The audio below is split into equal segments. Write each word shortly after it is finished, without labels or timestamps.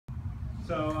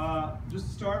Just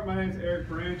to start, my name is Eric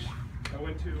Branch. I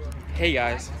went to... Hey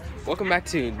guys, welcome back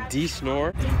to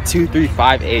D-Schnorr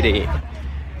 23588.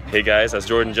 Hey guys, as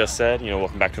Jordan just said,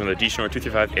 welcome back to another D-Schnorr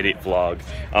 23588 vlog.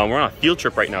 We're on a field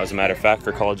trip right now, as a matter of fact,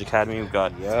 for College Academy. We've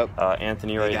got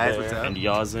Anthony right there and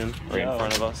Yazin right in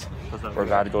front of us. We're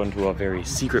about to go into a very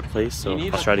secret place, so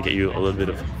I'll try to get you a little bit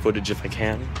of footage if I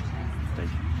can. Thank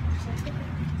you.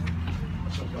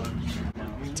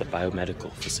 It's a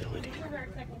biomedical facility.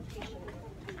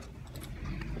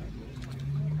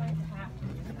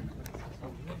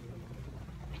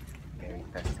 Very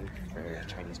festive for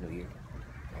Chinese New Year.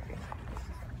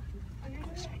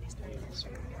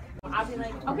 I'll be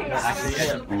like, okay,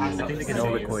 Actually,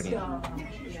 no recording.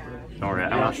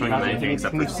 Alright, I'm not showing them anything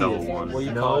except for cell 1. Well,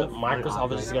 you know,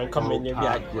 Microsoft is going to come in there and be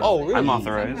like, oh, really? I'm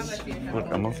authorized. Look,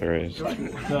 I'm authorized.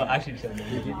 No, actually,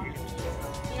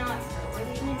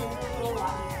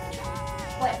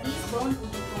 but these bones will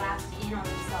be collapsed in on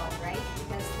themselves, right?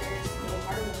 Because there's no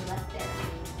cartilage left there.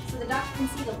 So the doctor can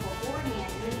see the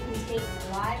beforehand, and then you can take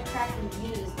live tracking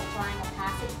views applying a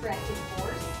passive corrective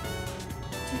force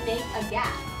to make a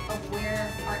gap of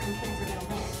where our implants are going to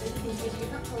land. So you can take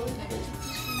different poses.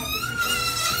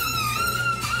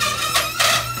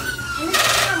 And this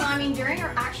is normal. I mean, during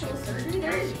our actual surgery,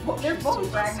 there's bone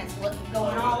fragments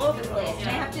going all over the place.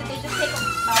 And they just take a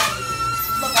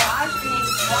lavage and they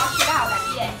wash it out at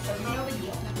the end. So it's no big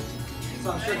deal.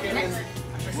 So I'm sure Kevin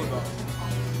will go.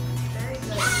 Very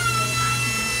good.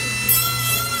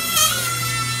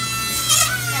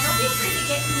 Yeah, don't be afraid to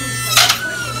get loose. Like,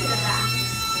 push it to the back.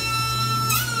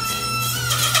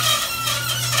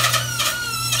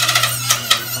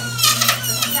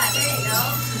 Yeah, there you go.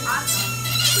 Awesome.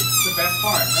 It's the best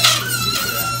part, right?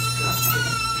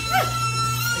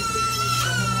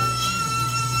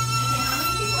 Okay, how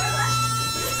many people are left?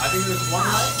 I think there's one.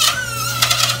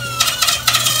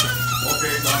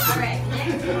 Okay, doctor. All right,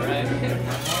 next.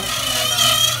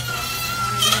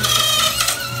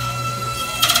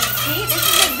 See, this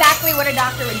is exactly what a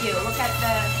doctor would do. Look at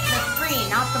the screen,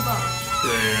 not the bone.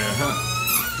 Yeah.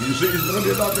 You see, he's gonna be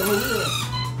a doctor over here.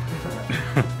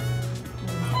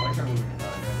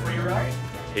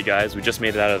 Hey guys, we just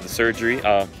made it out of the surgery.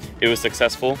 It was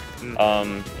successful.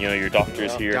 Your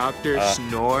doctor's here. Dr.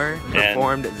 Schnorr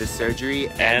performed the surgery,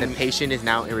 and the patient is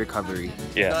now in recovery.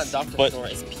 Yes, Not Dr. but Schnorr,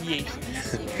 it's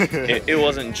PhD. it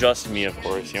wasn't just me, of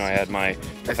course. I had my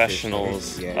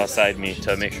professionals beside me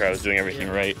to make sure I was doing everything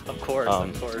right. Of course,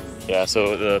 Yeah,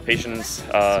 so the patient's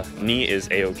knee is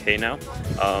A-OK now,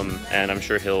 and I'm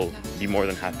sure he'll be more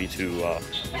than happy to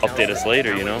update us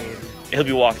later, He'll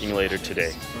be walking later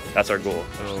today. That's our goal.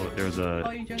 So there's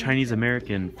a Chinese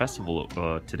American festival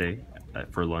today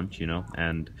for lunch,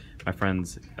 and my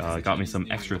friends got me some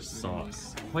extra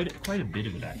sauce. Quite a bit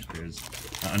of it actually. There's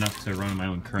enough to run my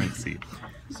own currency.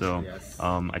 So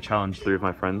I challenged 3 of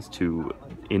my friends to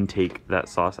intake that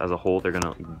sauce as a whole. They're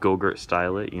gonna Go-Gurt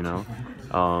style it, and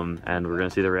we're gonna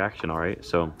see the reaction. All right.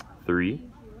 So 3,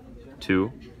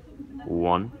 2,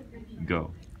 1,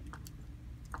 go.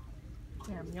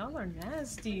 Damn, y'all are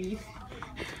nasty.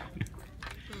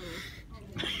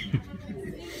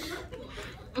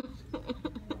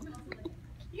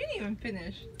 You didn't even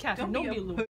finish. Catherine, don't be a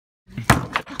little.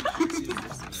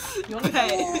 You wanna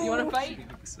fight? You wanna fight?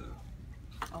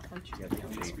 I'll fight you.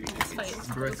 Let's fight.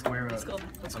 Brett, square up. Let's go.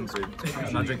 I'm good.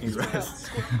 I'm not drinking Brett.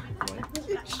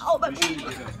 Oh,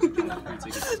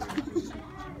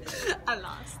 I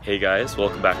lost. Hey guys,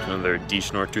 welcome back to another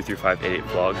D-Schnorr 23588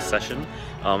 vlog session.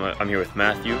 I'm here with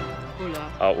Matthew.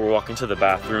 We're walking to the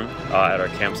bathroom at our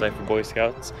campsite for Boy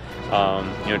Scouts.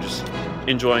 Just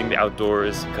enjoying the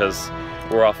outdoors because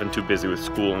we're often too busy with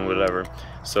school and whatever.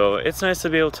 So it's nice to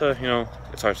be able to,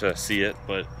 it's hard to see it,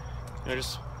 but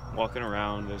just walking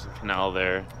around. There's a canal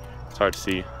there. It's hard to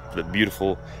see the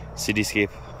beautiful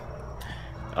cityscape.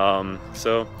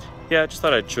 So yeah, I just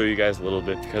thought I'd show you guys a little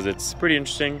bit because it's pretty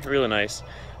interesting, really nice.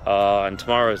 And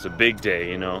tomorrow is a big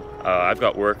day, I've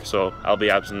got work, so I'll be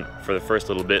absent for the first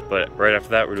little bit, but right after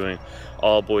that we're doing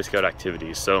all Boy Scout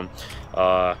activities. So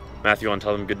Matthew, want to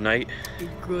tell them good night?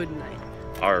 Good night.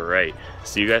 All right,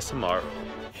 see you guys tomorrow.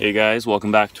 Hey guys,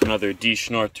 welcome back to another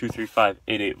D-Schnorr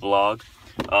 23588 vlog.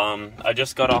 I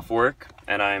just got off work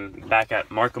and I'm back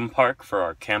at Markham Park for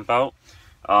our camp out.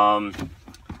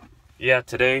 Yeah,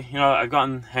 today, I've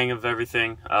gotten the hang of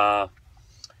everything.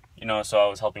 So I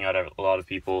was helping out a lot of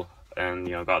people and,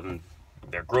 gotten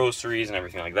their groceries and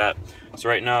everything like that. So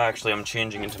right now, actually, I'm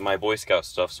changing into my Boy Scout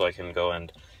stuff so I can go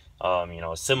and,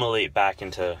 assimilate back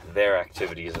into their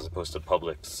activities as opposed to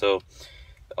public. So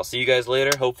I'll see you guys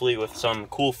later, hopefully with some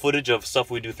cool footage of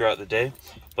stuff we do throughout the day.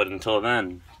 But until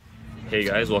then, Hey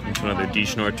guys, welcome to another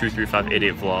D-Schnorr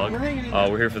 23588 vlog.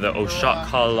 We're here for the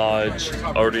Oshaka Lodge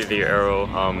Order the Arrow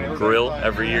grill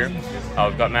every year.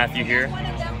 We've got Matthew here.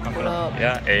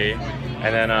 Yeah, A.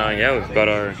 And then yeah, we've got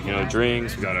our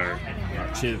drinks, we've got our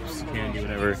chips, candy,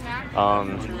 whatever.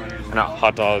 And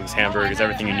hot dogs, hamburgers,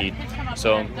 everything you need.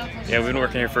 So yeah, we've been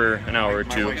working here for an hour or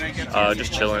two,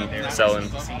 just chilling, selling,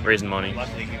 raising money.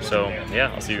 So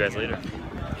yeah, I'll see you guys later.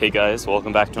 Hey guys,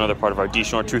 welcome back to another part of our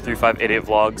D-Schnorr 23588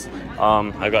 vlogs.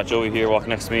 I've got Joey here walking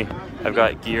next to me. I've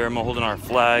got Guillermo holding our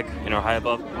flag in our high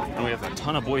above, and we have a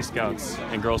ton of Boy Scouts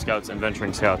and Girl Scouts and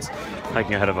Venturing Scouts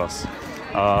hiking ahead of us.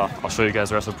 I'll show you guys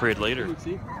the rest of the parade later.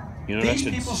 You know what I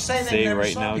should say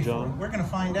right now, John? We're gonna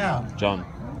find out. John,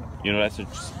 you know what I should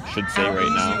say right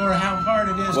now? Or how hard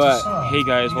it is What? to saw. Hey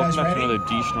guys, You welcome back ready? to another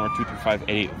D-Schnorr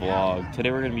 23588 vlog. Today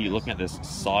we're going to be looking at this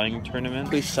sawing tournament.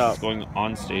 Please stop. It's going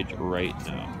on stage right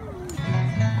now.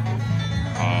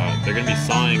 They're going to be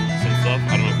sawing some stuff. I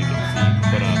don't know if you can see,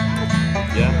 but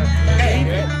yeah. Hey,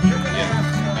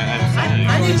 I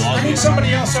need vlogging.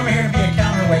 somebody else over here to be a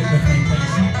counterweight with me,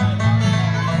 please.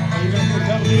 Are you gonna do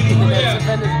double duty? You can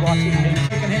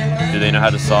handle that? Do they know how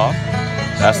to saw?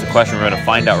 That's the question we're going to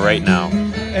find out right now.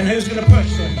 And who's gonna push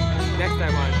them? Next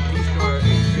time on D-Schnorr.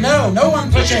 No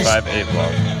one pushes. 23588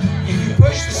 vlog. If you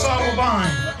push, the saw will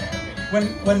bind.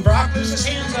 When Brock puts his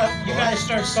hands up, you guys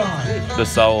start sawing. The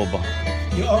saw will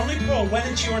You only pull when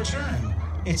it's your turn.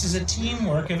 It's a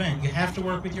teamwork event. You have to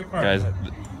work with your partner. Guys,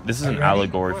 this is an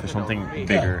allegory for something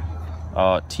bigger.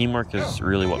 Teamwork is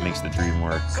really what makes the dream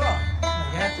work. Saw. You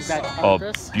have to saw. Oh,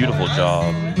 beautiful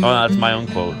job. Oh, that's my own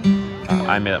quote.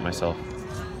 I made that myself.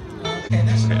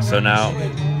 Okay, so now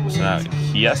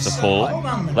he has to pull.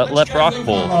 Let Brock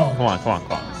pull. Come on.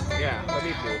 Yeah, let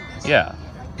me pull. Yeah.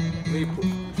 Let me pull.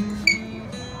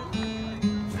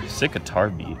 Sick guitar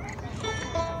beat.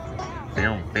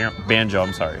 Banjo,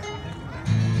 I'm sorry.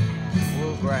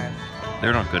 Bluegrass.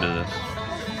 They're not good at this.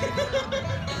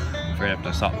 I'm afraid I have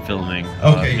to stop filming. It's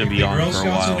Okay, gonna be on for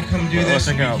a while. come do this. Let's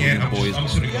check out the boys.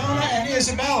 Fiona and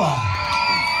Isabella.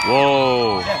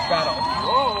 Whoa.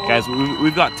 Guys,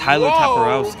 we've got Tyler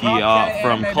Taparowski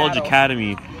from College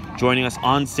Academy joining us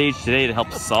on stage today to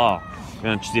help saw. I'm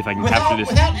going to see if I can capture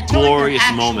this glorious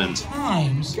moment.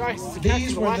 Times,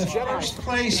 these were the first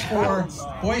place for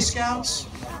Boy Scouts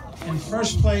and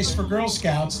first place for Girl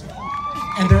Scouts.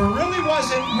 And there really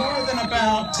wasn't more than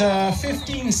about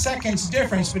 15 seconds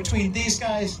difference between these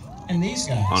guys and these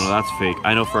guys. Oh no, that's fake.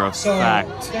 I know for a So,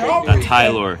 fact they're all that pretty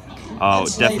Tyler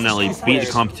Let's definitely ladies go beat the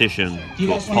first. competition Do you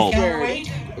to a guys want pulp. to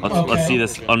counterweight? Let's see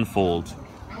this unfold.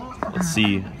 Let's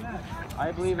see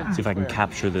I believe in if I can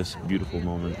capture this beautiful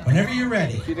moment. Whenever you're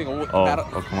ready.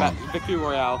 Oh, come on. Victory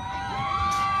Royale.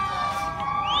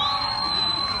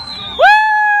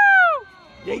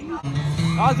 Come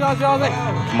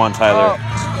on, Tyler.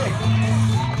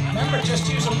 Remember,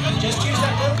 just use that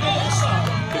little bit of the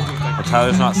saw. But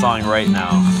Tyler's not sawing right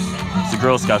now. It's the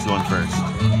Girl Scouts going first. 15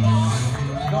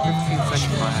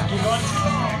 seconds left. You're going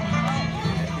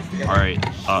too long. Alright,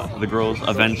 the girls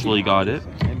eventually got it.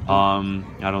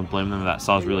 I don't blame them, that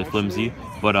saw's really flimsy.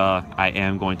 But I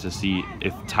am going to see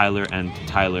if Tyler and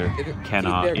Tyler can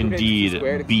indeed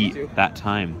beat that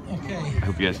time. Okay. I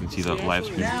hope you guys can see the live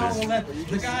stream Now we'll there. let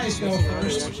the guys go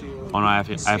first. Oh no, I have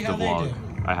to how they vlog. do.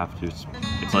 I have to.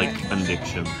 It's like an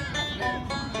addiction.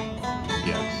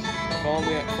 Yes. Follow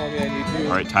me on YouTube.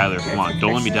 Alright, Tyler, come on.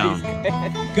 Don't let me down.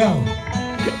 Go.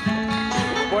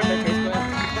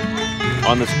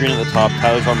 On the screen at the top,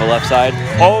 Tyler's on the left side.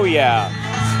 Oh yeah!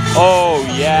 Oh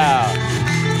yeah!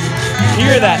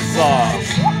 Hear that saw!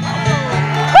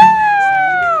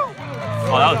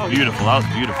 Oh, that was beautiful. That was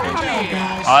beautiful.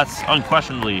 That's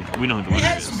unquestionably, we know who the We winner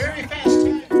had is. some very